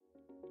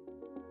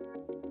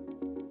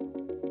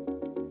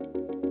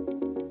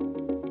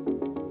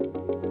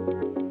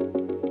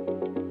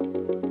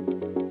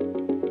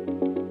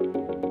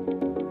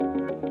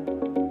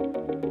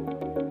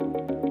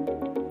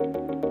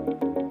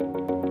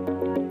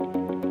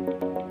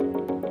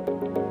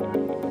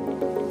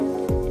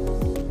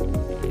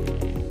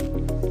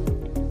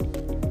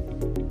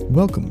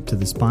Welcome to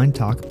the Spine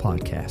Talk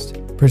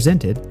podcast,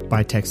 presented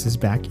by Texas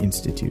Back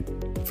Institute.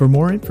 For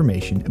more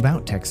information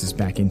about Texas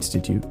Back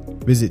Institute,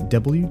 visit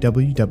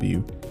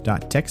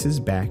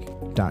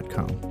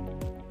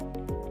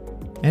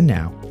www.texasback.com. And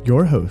now,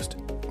 your host,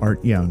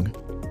 Art Young.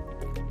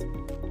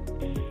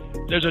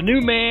 There's a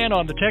new man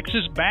on the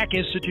Texas Back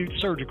Institute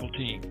surgical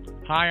team.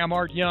 Hi, I'm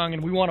Art Young,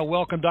 and we want to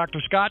welcome Dr.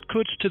 Scott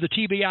Kutz to the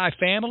TBI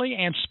family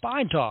and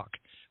Spine Talk.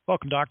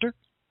 Welcome, Doctor.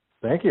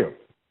 Thank you.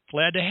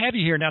 Glad to have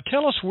you here. Now,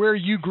 tell us where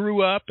you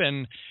grew up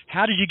and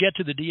how did you get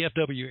to the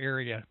DFW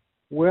area?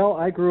 Well,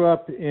 I grew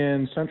up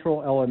in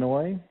central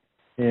Illinois,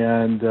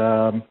 and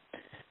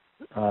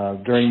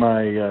during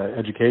my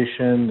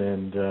education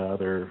and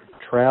other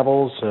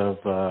travels,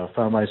 I've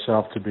found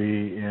myself to be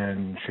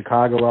in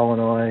Chicago,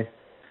 Illinois,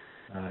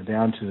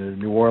 down to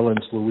New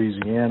Orleans,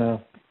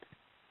 Louisiana,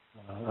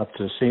 up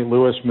to St.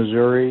 Louis,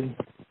 Missouri,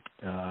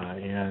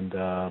 and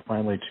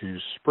finally to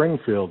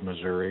Springfield,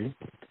 Missouri.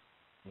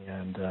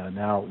 And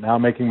now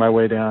making my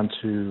way down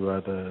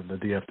to the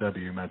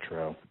DFW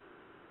metro.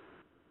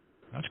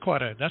 That's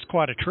quite a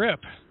trip.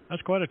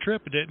 That's quite a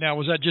trip. Now,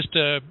 was that just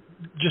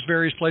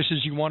various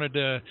places you wanted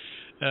to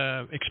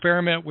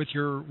experiment with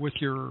your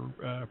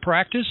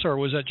practice, or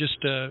was that just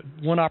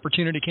one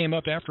opportunity came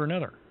up after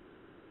another?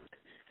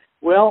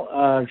 Well,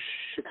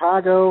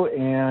 Chicago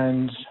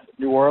and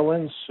New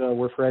Orleans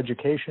were for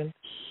education,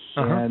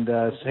 and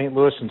St.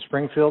 Louis and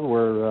Springfield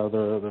were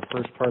the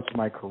first parts of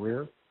my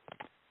career.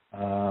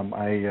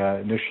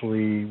 I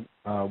initially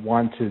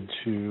wanted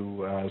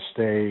to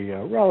stay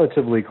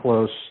relatively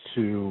close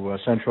to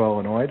central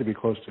Illinois to be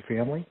close to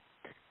family,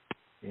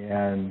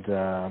 and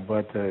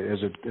but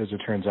as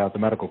it turns out, the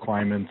medical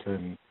climate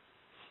in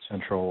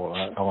central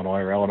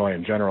Illinois, or Illinois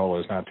in general,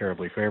 is not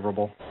terribly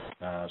favorable.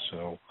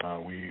 So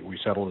we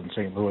settled in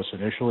St. Louis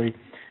initially.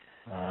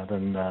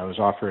 Then I was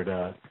offered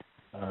a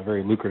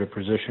very lucrative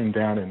position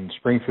down in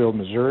Springfield,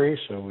 Missouri.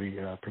 So we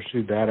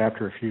pursued that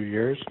after a few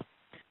years.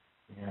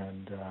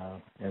 And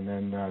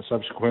then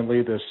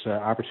subsequently, this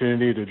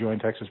opportunity to join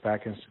Texas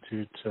Back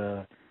Institute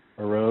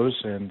arose,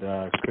 and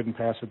couldn't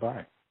pass it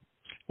by.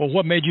 Well,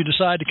 what made you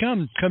decide to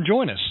come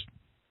join us?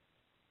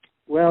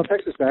 Well,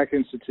 Texas Back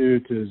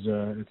Institute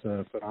it's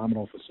a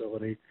phenomenal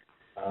facility.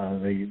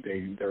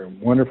 They're a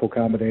wonderful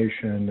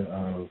combination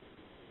of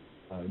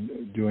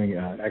doing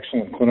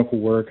excellent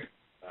clinical work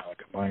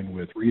combined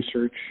with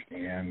research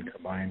and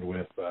combined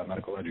with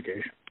medical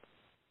education.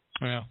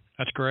 Well,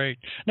 that's great.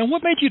 Now,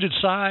 what made you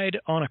decide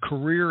on a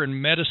career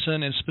in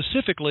medicine, and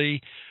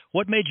specifically,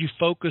 what made you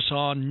focus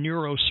on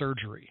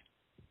neurosurgery?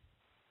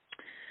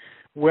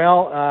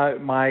 Well,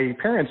 my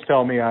parents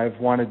tell me I've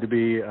wanted to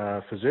be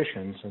a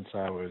physician since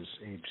I was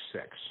age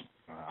 6.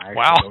 I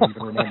don't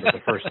even remember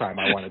the first time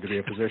I wanted to be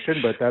a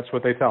physician, but that's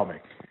what they tell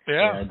me.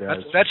 Yeah, and,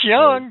 that's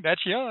young.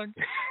 That's young.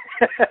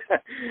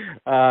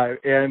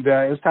 And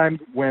as time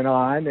went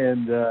on,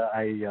 and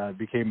I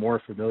became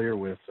more familiar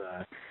with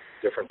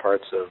different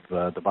parts of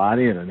the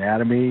body and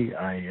anatomy,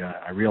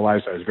 I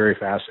realized I was very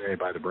fascinated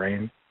by the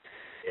brain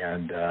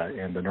and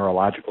the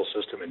neurological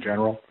system in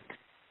general.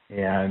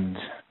 And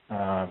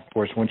of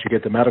course, once you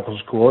get to medical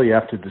school, you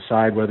have to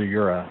decide whether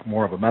you're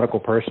more of a medical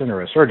person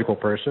or a surgical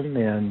person.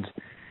 And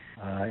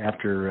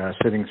after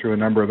sitting through a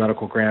number of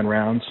medical grand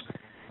rounds,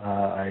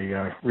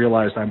 I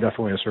realized I'm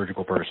definitely a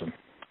surgical person.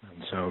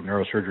 And so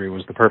neurosurgery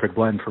was the perfect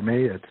blend for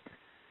me. It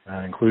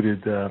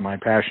included my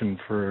passion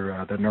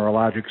for the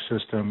neurologic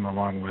system,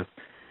 along with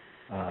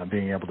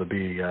being able to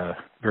be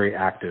very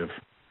active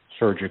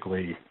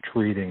surgically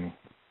treating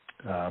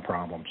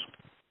problems.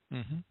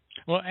 Mm-hmm.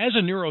 Well, as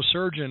a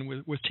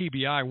neurosurgeon with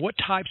TBI, what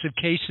types of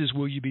cases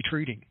will you be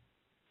treating?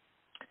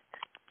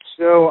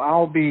 So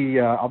I'll be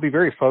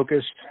very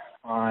focused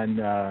on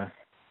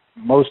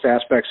most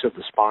aspects of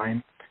the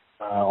spine,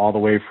 all the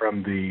way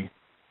from the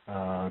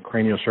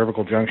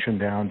craniocervical junction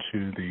down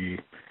to the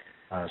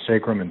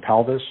sacrum and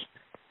pelvis.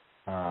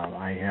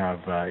 I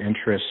have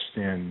interest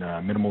in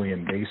minimally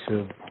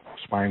invasive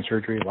spine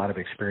surgery, a lot of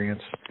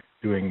experience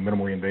doing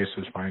minimally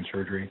invasive spine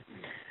surgery.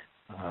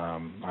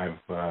 I've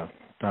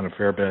done a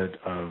fair bit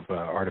of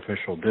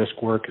artificial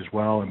disc work as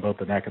well in both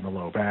the neck and the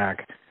low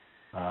back.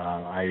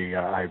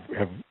 I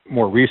have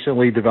more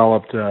recently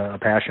developed a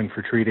passion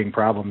for treating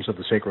problems of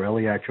the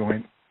sacroiliac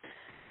joint,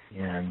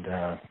 and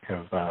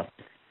have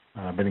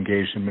been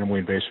engaged in minimally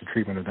invasive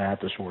treatment of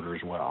that disorder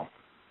as well.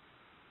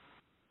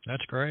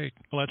 That's great.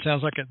 Well, that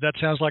sounds like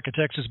a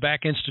Texas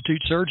Back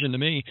Institute surgeon to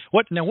me.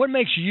 What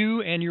makes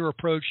you and your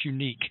approach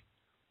unique?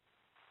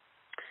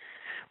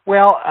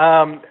 Well,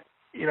 I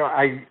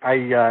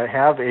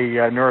have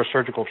a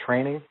neurosurgical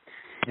training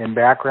and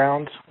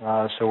background,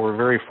 so we're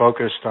very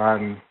focused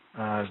on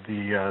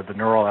the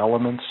neural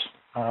elements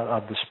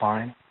of the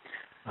spine,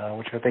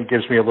 which I think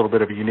gives me a little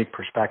bit of a unique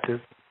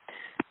perspective.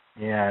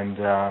 And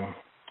I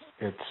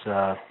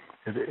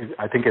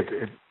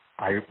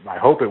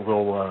hope it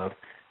will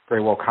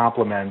very well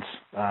complement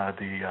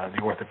the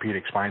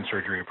orthopedic spine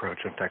surgery approach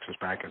of Texas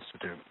Back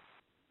Institute.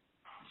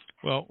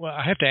 Well,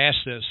 I have to ask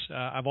this.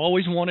 I've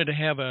always wanted to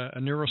have a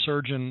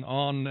neurosurgeon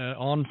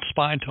on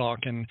Spine Talk,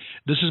 and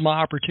this is my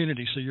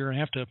opportunity, so you're going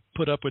to have to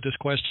put up with this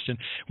question.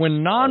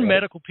 When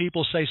non-medical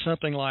people say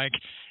something like,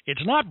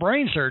 it's not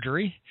brain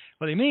surgery,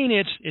 what they mean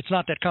it's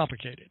not that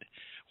complicated.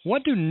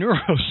 What do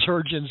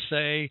neurosurgeons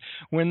say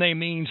when they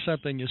mean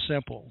something as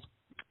simple?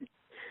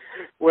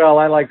 Well,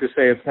 I like to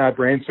say it's not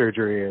brain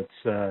surgery,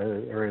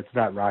 it's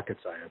not rocket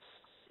science.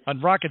 On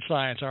rocket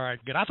science, all right,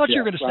 good. I thought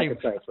you were going to say.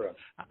 Science, right.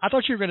 I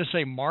thought you were going to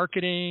say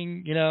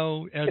marketing,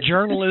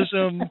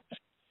 journalism,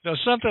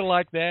 something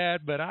like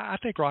that. But I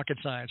think rocket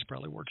science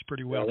probably works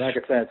pretty well. Yeah,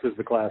 rocket science is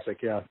the classic,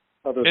 yeah.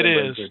 Other than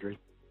brain surgery.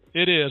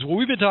 It is. Well,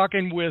 we've been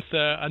talking with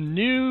a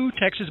new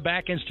Texas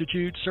Back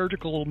Institute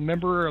surgical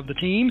member of the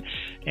team,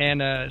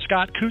 and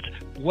Scott Coots.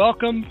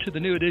 Welcome to the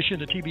new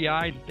edition of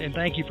TBI, and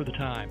thank you for the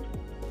time.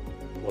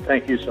 Well,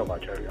 thank you so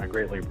much. I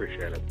greatly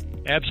appreciate it.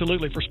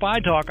 Absolutely. For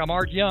Spine Talk, I'm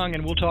Art Young,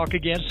 and we'll talk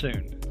again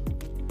soon.